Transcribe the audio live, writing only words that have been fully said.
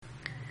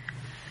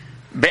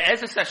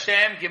Be'ezus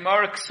Hashem,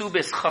 Gemara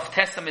Kesubos, Chof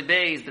Tesam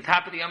Beis, the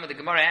top of the Yom, the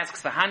Gemara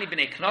asks, V'hani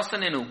b'nei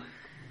Knosaninu,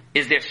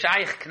 is there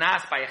Shaykh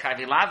Knas by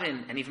Yechavi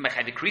Lavin, and even by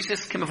Yechavi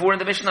Krisis, came before in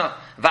the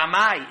Mishnah,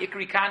 V'amai,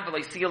 Ikri Kan,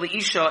 V'lai Siyah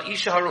Isha,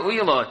 Isha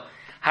Haru'uyalot.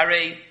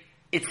 Hare,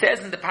 it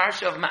says in the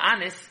parsha of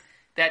Ma'anis,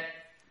 that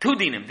two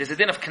dinim, there's a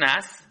din of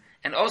Knas,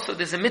 and also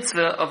there's a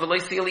mitzvah of V'lai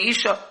Siyah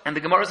Isha, and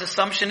the Gemara's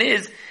assumption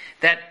is,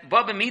 that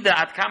Baba Mida,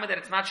 at Kama, that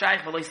it's not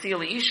Shaykh V'lai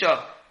Siyah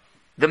Isha,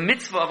 the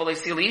mitzvah of V'lai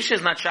Siyah Isha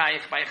is not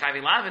Shaykh by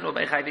Yechavi Lavin or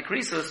by Yechavi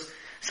Krisis,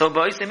 so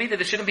by Mida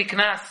there shouldn't be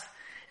Knas.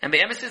 And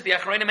the emissaries, the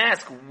Achronim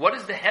ask, what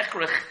is the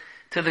hechrich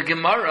to the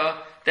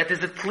Gemara that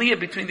there's a tliya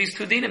between these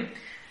two dinim?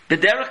 The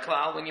derech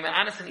klal, when you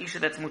ma'anas an isha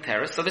that's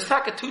muteris, so there's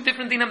taka two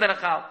different dinim that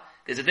achal.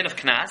 There's a din of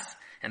knas,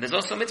 and there's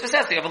also a mitzvah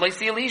says, you have a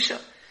leisi isha.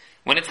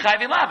 When it's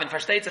chayv ilav, and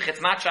versteht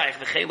it's not shaykh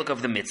the cheluk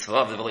of the mitzvah,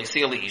 of the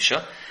leisi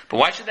isha, but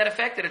why should that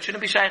affect it? It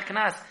shouldn't be shaykh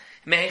knas.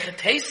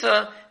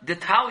 Mehechetesa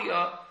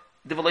detalia,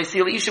 the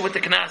leisi isha with the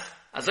knas.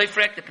 Azoi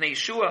frek, the pnei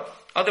Yeshua,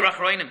 other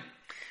achroinim.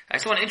 I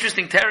saw an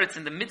interesting teretz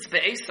in the mitzvah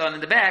Eson in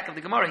the back of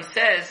the Gemara. He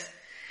says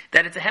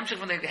that it's a hemshech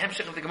from the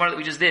hemshech of the Gemara that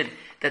we just did.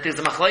 That there's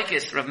a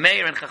machlokes, Rav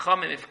Meir and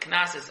Chachamim, if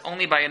knas is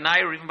only by a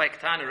nair or even by a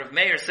ketana. Rav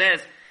Meir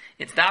says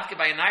it's dafke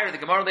by a nair. The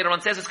Gemara later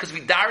on says it's because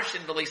we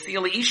darshan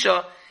v'leisiyah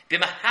isha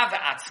b'mahava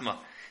atzma.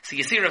 So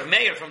you see Rav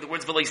Meir from the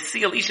words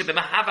v'leisiyah isha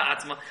b'mahava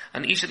atzma,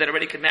 an isha that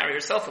already could marry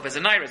herself as a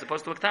nair as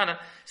opposed to a ketana.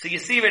 So you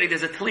see already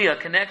there's a tliya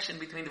connection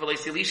between the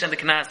v'leisiyah isha and the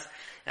knas.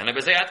 And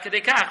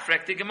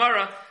the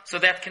Gemara, so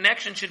that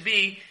connection should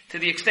be to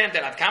the extent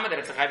that that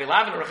it's a chayvi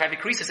lavin or a chayvi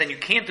krisis, and you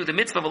can't do the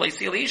mitzvah of a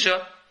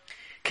isha.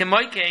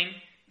 Kemoikein,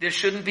 there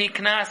shouldn't be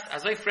knas.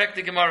 Azoi frek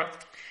the Gemara,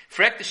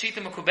 frek the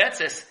shita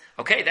mekubetzes.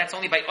 Okay, that's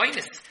only by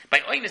oinis. By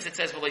oinis it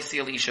says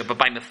v'leisiyah isha, but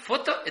by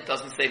mefuta it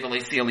doesn't say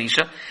v'leisiyah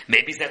isha.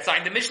 Maybe that's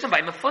signed the Mishnah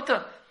by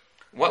mefuta.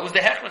 What was the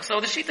hechlech? So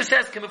the shita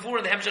says kemavur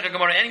in the hemshech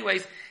Gemara.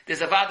 Anyways,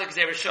 there's a vada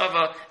gzera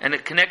shava and a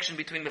connection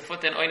between the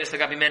foot and oinus. There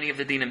got be many of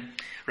the dinim.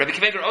 Rabbi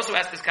Kiveger also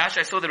asked this kasha.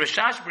 I saw the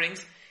Rashash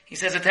brings. He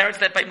says a teretz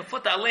that by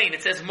mefuta alein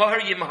it says mahar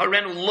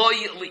yimharenu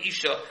loy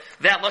leisha.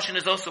 That lashon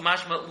is also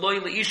mashma loy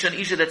leisha, an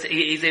isha that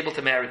he's able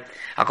to marry.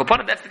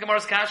 Akoponim, that's the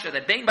Gemara's kasha.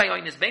 That bein by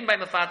oinus, bein by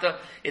mefata.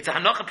 It's a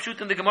hanocha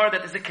pshut in the Gemara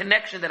that there's a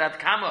connection that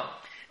adkama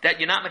that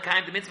you're not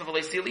mekayim the mitzvah of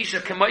leisiyah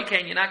isha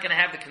kemoikein. You're not going to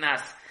have the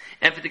knas.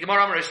 And for the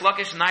Gemara, Amar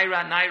Lakish,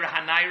 Naira,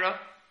 Hanaira,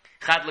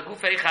 Chad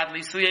Legufei, Chad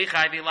Lisuyei,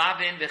 Chayvi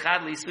Lavin,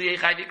 Vechad Lisuyei,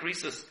 Chayvi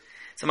Krisus.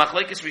 So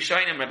Machlekes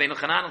Rishonim, Rabbeinu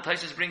Chanan, and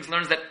Taisus brings,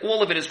 learns that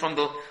all of it is from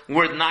the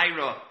word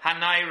Naira,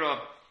 Hanaira,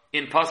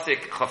 in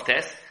Pasik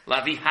Chavtes,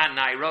 Lavi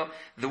Hanaira.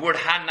 The word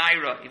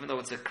Hanaira, even though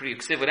it's a Kriya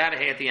Ksiv without a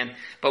hay at the end,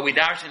 but we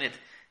darshan it,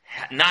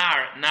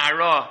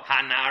 Nara,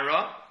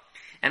 Hanara.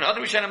 And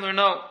other Rishonim learn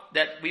know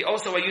that we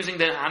also are using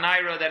the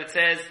Hanaira that it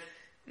says,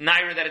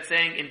 Naira that it's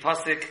saying in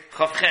Pasuk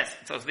Chavches.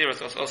 So there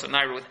is also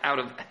Naira without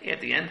a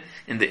at the end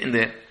in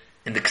the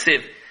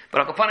Ksiv.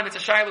 But Akopanim it's a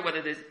shayla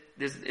whether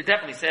it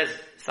definitely says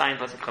Sai in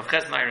Pasuk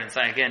Chavches Naira and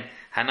Sai again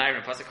Hanaira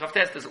in Pasuk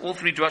Chavtes. There's all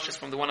three drushes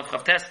from the one of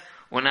Chavtes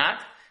or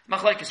not.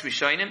 Machlekes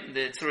Rishonim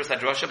the Tzuras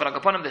Hadrasha. But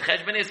Akopanim the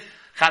Cheshbon is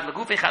Chad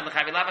Legufei, Chad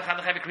Lechavi Lava, Chad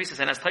Lechavi Krisis.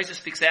 And as Taisus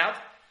speaks out,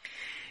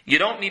 you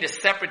don't need a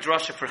separate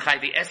drasha for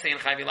Chayvi Esei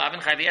and Chayvi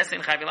Lavin. Chayvi Esei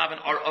and Chayvi Lavin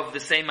are of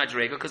the same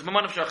madrega because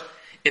Maman of Shach.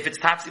 If it's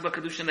Tafsi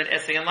Kedushin, then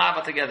Essay and Lav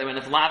are together. And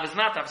if Lav is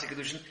not Tafsi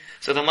Kedushin,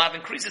 so then Lav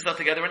and Krisis are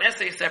together and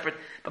Essay is separate.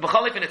 But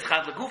B'chalifin, it's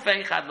Chad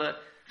Legufei, Chad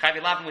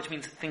Chavi Lavin, which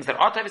means things that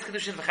are Tafsi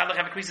Kedushin, Chad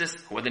Lechavi Krisis,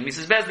 who are then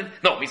Mrs. Bezdin.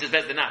 No, Mrs.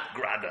 Bezdin not.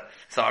 Grada.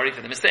 Sorry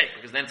for the mistake,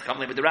 because then it's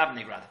coming with the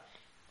Rabbini Grada.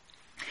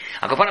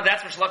 Akopanav,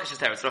 that's where Shlakish's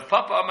terror. So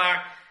Papa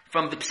Amar,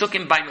 from the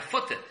Psukim by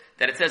Mefuta,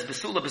 that it says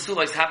Besula,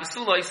 Besulois, Ha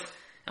Besulois,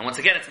 and once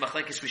again, it's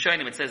Machlekes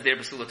Rishonim, it says there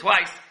Besula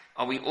twice.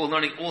 Are we all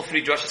learning all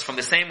three drushes from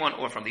the same one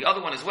or from the other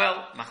one as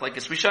well?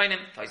 Machlekes Rishonim,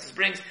 Taisus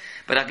brings.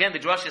 But again, the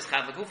drush is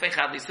Chad Legufei,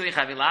 Chad Lisui,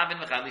 Chavi Lavin,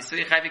 Chad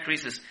Lisui, Chavi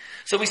Krisis.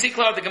 So we see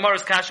clearly the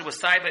Gemara's kasha was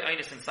side by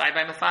Oinus and side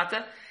by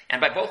Mefata. And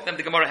by both of them,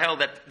 the Gemara held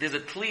that there's a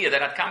tliya,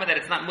 that Adkama, that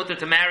it's not mutter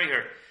to marry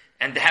her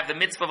and to have the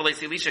mitzvah of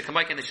Leisi Elisha,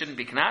 Kamoik, and there shouldn't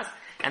be Knas.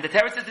 And the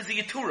Torah says there's a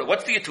Yitura.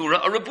 What's the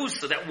Yitura? A Rebus.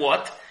 So that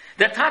what?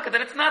 That taka,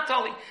 that it's not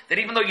totally, that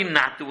even though you're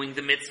not doing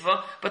the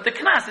mitzvah, but the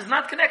knas is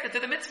not connected to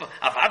the mitzvah.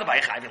 Avada by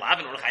chayv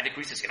lavin or chayv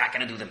krisis, you're not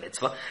going to do the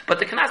mitzvah, but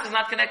the knas is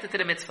not connected to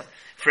the mitzvah.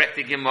 Frek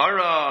the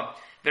Gemara,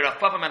 v'rach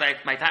papa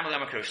my time of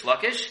Yom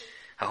Lakish,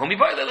 hahumi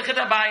boy lelichet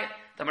abaya,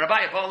 the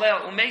Rabbi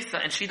Avoleo umesa,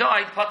 and she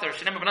died potter.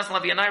 She never benas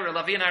lavianayra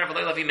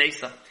v'lei lavi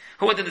mesa.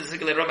 Who went into the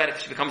zikle robot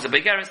if she becomes a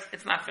big heiress?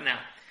 It's not for now.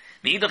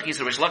 Meidach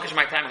yisur Rish Lakish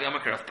my time of Yom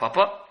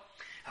Papa.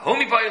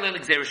 Hahumi boy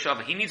lelik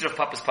zereshava. He needs Rav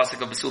Papa's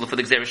pasuk of besula for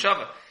the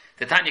zereshava.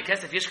 The Tanya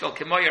Kesef Yishkol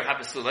Kemoyer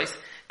HaBesulos.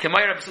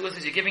 Kemoyer HaBesulos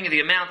is you're giving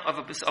the amount of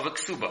a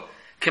ksuba.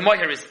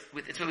 Kemoyer is,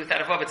 it's really without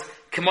a vav, it's,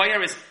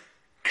 Kemoyer is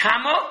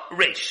Kama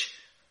Reish.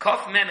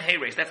 Kof Mem Hey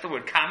Reish. That's the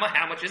word. Kama,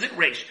 how much is it?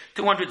 Reish.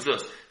 200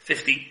 zuz.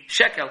 50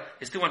 shekel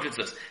is 200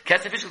 zuz.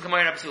 Kesef Yishkol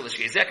Kemoyer HaBesulos.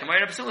 Shezeh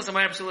Kemoyer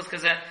HaBesulos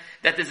because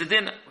that is a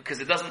din, because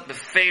it doesn't, the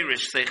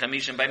Feirish say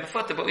Chamishim by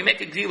Mefuta, but we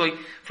make a gziloi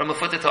from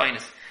Mefuta to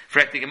Oinus.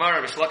 Frek the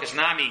Gemara, Rish Lakish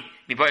Nami,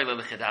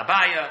 Miboyle Lechid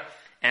Abaya,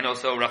 and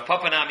also Rav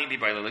Papa Nami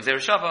Bibayla L'Gzer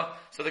Shava.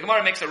 So the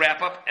Gemara makes a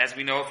wrap up, as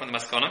we know from the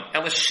Maskana.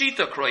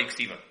 Elashita Kroi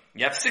Ksiva.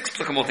 You have 6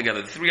 psukim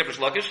altogether. The 3 of Rish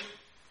Lakish,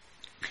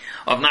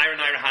 of Naira,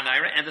 Ha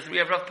Naira, and the 3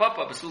 of Rav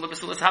Papa, Basula,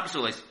 Basulas,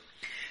 Habasulas.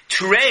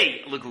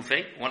 Trey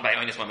L'Gufe, 1 by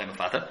Oinus, 1 by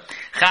Mefata.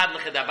 Chad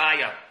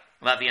L'Chedabaya,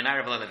 Lavi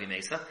Naira, Lavi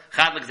Mesa.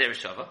 Chad L'Gzer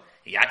Shava.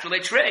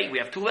 Yatule Trey, we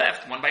have 2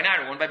 left, 1 by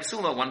Naira, 1 by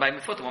Basula, 1 by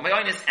Mefuta, 1 by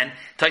Oinus, and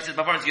Taisus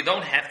Bavarns, you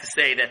don't have to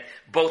say that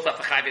both are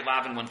for Chayve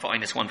Lavin, 1 for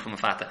Oinus, 1 for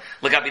Mefata.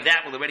 L'Gabi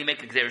that will already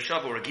make a Gzer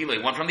Shava or a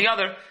Giloi, 1 from the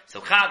other.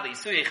 So Chad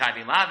L'Isuye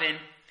Chayve Lavin,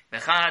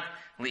 Vechad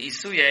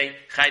L'Isuye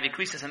Chayve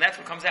Krisis, and that's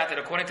what comes out that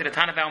according to the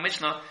Tana Val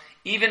Mishnah,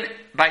 even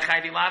by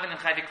Chayve Lavin and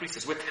Chayve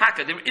Krisis, with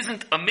Taka, there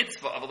isn't a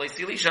mitzvah of a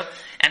Leisi Elisha,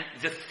 and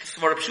the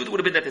Svar Pshuta would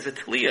have been that there's a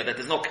Tliya, that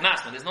there's no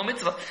Knas, when there's no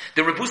mitzvah.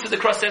 The Rebus of the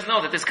Cross says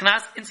no, that there's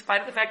Knas, in spite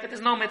of the fact that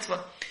there's no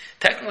mitzvah.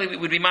 Technically, we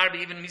would be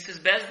marbi even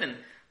Mrs. Bezdin,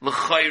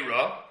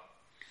 L'chayra,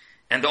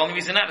 and the only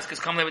reason that is because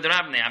come there with the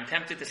Rabbinay. I'm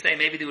tempted to say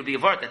maybe there would be a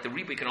vart that the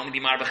Rebbe can only be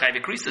marbi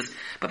Chayve Krisis,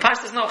 but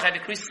Pashtas no,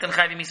 Chayve Krisis and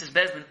Chayve Mrs.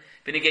 Bezdin,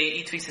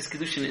 Benegei Itvisis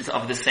Kedushin is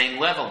of the same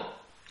level.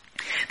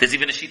 There's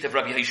even a sheet of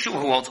Rabbi Iyun Shiur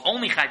who holds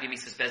only Chayve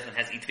Mrs. Bezdin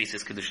has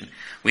Itvisis Kedushin.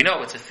 We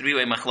know it's a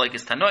 3-way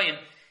machlokes Tanoim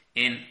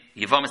in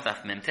Yevamis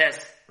Daf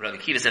Memtes. Rabbi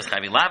Kiva says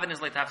Chayve Lavin is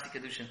Leitavsi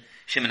Kedushin.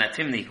 Shimon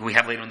Atimni, who we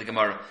have later in the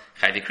Gemara,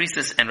 Chayve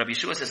Krisis, and Rabbi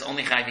Yeshua says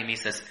only Chayve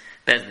Mrs.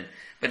 Bezdin.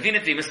 But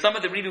Vinati, some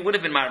of the Rebbe would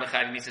have been married by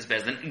Chayve Mrs.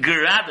 Bezdin.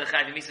 Gerada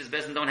Chayve Mrs.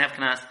 Bezdin don't have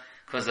Knas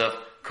because of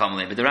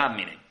Kamalei B'derab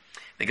meaning.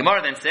 The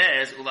Gemara then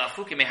says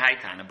Ulafuki Mehai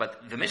Tana,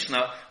 but the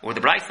Mishnah or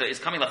the Brisa is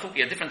coming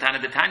Lafuki a different Tana,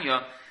 the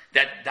Tanya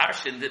that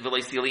Darshan the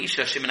V'leisili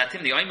Isha Shimon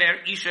Atimni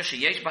Oimer Isha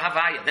Sheyesh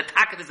B'Havaya. The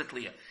Takat is a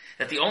clear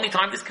that the only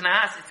time this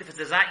Knas is if it's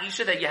a Za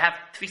Isha that you have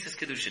Tvisis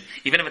Kedushin,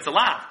 even if it's a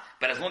lot.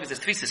 But as long as it's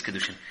Tvisis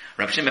Kedushin.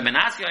 Rav Shimon ben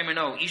Asi Oimer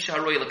no Isha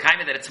Haroy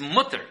L'Kaima that it's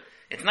mutter.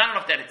 It's not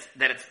enough that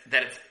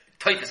it's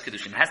Toifis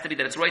Kedushin. It has to be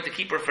that it's right to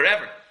keep her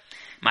forever.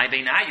 My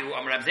Beinayu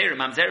Am Rav Zerim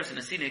Am Zerus in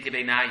the Sini Ke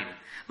Beinayu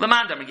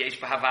Lamanda Yesh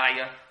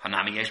B'Havaya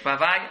Hanami Yesh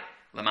B'Havaya.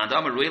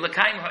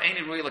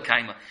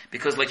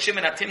 Because like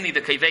Shimon Atimni,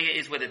 the Kaiveya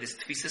is whether this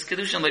Tfisis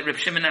Kedushin, like Reb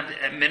Shimon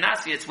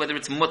Menasi, it's whether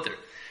it's mutter.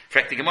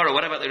 Fact the Gemara,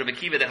 what about Rebbe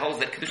Kiva that holds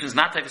that Kedushin is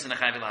not Tfis in the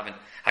Chayv Lavin?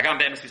 Hagam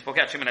Be'emes, we spoke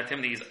out, Shimon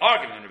Atimni is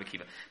arguing on Rebbe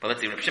Kiva. But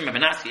let's say Reb Shimon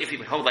Menasi, if he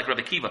would hold like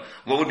Rebbe Kiva,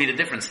 what would be the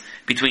difference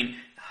between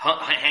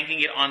hanging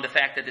it on the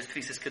fact that this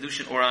Tfisis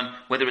Kedushin or on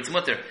whether it's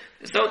mutter?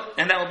 So,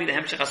 and that will be the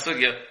Hemshech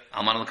HaSugya,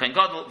 Alman L'Kain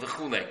Gadol,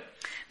 V'chulei.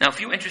 Now, a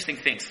few interesting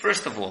things.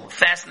 First of all,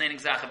 fascinating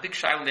Zach, a big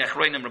shayla in the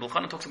Achroinim, Rabbi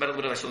Chanan talks about it a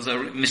little bit, so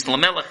Mr.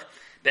 Lamelech,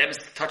 Be'emes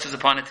touches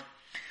upon it.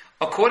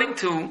 According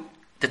to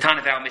the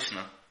Tana of our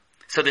Mishnah,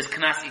 so there's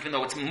Knas even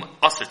though it's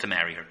usher to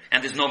marry her,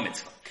 and there's no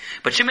mitzvah.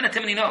 But Shimon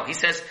Atimni, no. He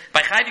says,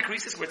 by Chayve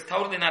Krisis, where it's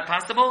totally not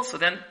possible, so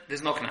then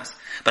there's no Knas.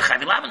 But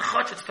Chayve Lavin,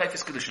 Chotch, it's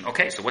Tfeifis Kedushin.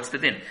 Okay, so what's the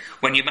din?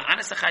 When you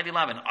ma'anas a Chayve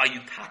Lavin, are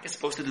you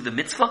supposed to do the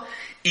mitzvah,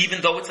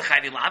 even though it's a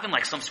Chayve Lavin,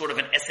 like some sort of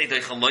an essay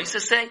doichaloisa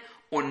say?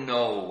 Or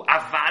no?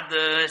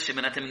 Avada,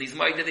 Shimon Atimni's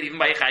moide, that even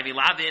by Chayve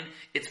Lavin,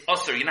 it's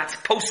usher. You're not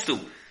supposed to.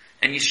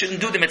 And you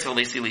shouldn't do the mitzvah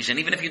leisilish. And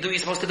even if you do, you're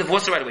supposed to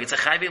divorce her right away. It's a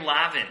Chayve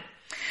Lavin.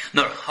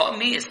 Nor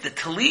Hami is the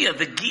Taliyah,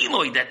 the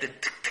Giloi, that the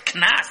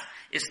Knas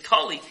is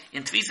Tali.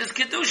 In Tvisas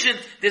Kedushin,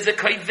 there's a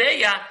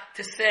Kaiveya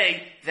to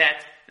say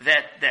that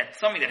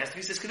somebody that has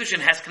Tvisas Kedushin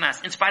has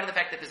Knas, in spite of the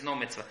fact that there's no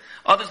mitzvah.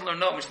 Others learn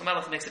no. Mishlam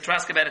Melech makes a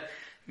trask about it.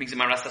 Makes a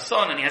Marasa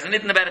son, and he has an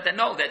idn about it that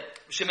no, that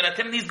Shimon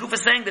Atimni's goof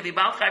is saying that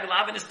Vibal Chayv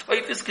Lavin is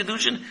Toifis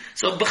Kedushin.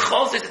 So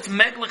B'chol says it's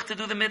Meglich to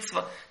do the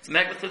mitzvah. It's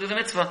Meglich to do the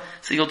mitzvah.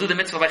 So you'll do the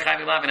mitzvah by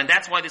Chayv Lavin, and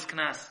that's why there's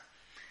Knas.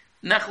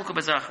 Nachluku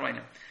B'zach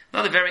Reiner.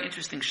 Another very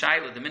interesting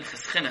shayla, the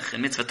Minchas Chinuch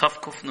in Mitzvah Tov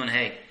Kuf Nun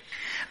Hey.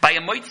 By a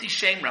Moitzi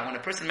Shemra, when a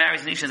person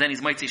marries an Isha and he's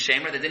Moitzi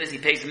Shemra, the din is he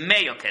pays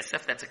Meyo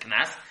Kesef, that's a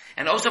Knas.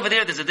 And also over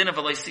there, there's a din of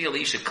a Loisiyah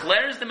Isha.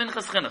 Claire is the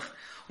Minchas Chinuch.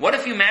 What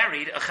if you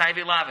married a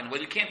Chayve Lavin? Well,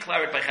 you can't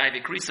clear it by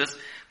Chayve Krisis,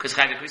 because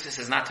Chayve Krisis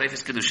is not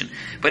Toifis Kedushin.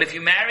 But if you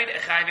married a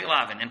Chayve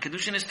Lavin, and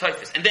Kedushin is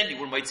Toifis, and then you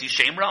were Moitzi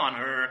Shemra on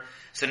her,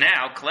 so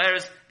now,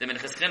 Claire's the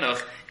Minchas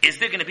Chinuch, is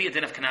there going to be a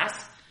din of Knas?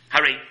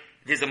 Hurry.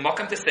 There's a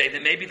mokum to say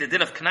that maybe the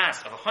din of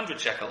Knas of 100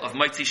 shekel of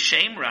Moitzi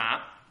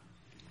Shemra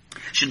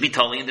should be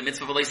totally in the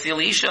mitzvah of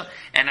V'leisiyah Isha,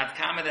 and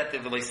Adkama that the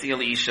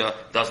V'leisiyah Isha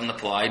doesn't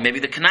apply.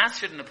 Maybe the Knas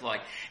shouldn't apply.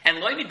 And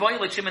Loimi Boy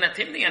like Shimon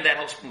Atimni and that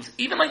whole shmuz.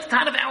 Even like the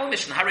time of our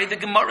mission, Hare, the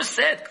Gemara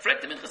said,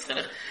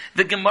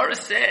 the Gemara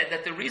said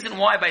that the reason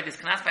why by this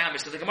Knas by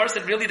Amish, so the Gemara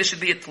said really there should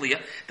be a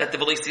tliya that the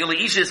V'leisiyah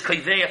Isha is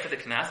kaiveya for the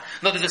Knas.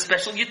 No, there's a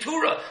special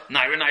Yitura.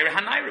 Naira,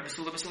 Hanaira,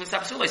 Basula,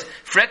 Sapsulis.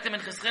 Frektim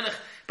and Cheschinach.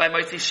 By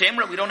Moitzi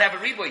Shemra, we don't have a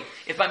riboy.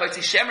 If by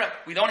Moitzi Shemra,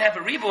 we don't have a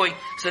riboy,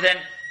 so then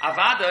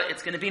Avada,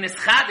 it's going to be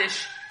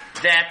Nischadish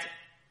that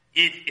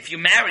if you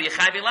marry a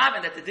Chayve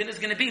Lavin, that the din is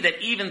going to be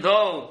that even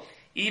though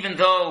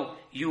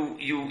you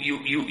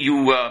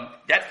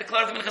that's the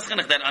clarity of Minchas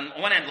Chinuch, that on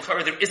one hand,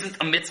 there isn't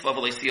a mitzvah of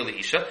V'leisiyah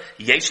Isha,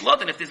 Yesh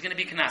Lod, and if there's going to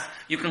be Knas,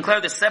 you can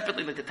clear this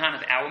separately like the Tan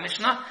of our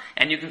Mishnah,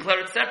 and you can clear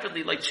it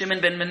separately like Shimon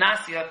ben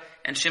Menasya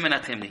and Shimon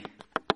Atimni.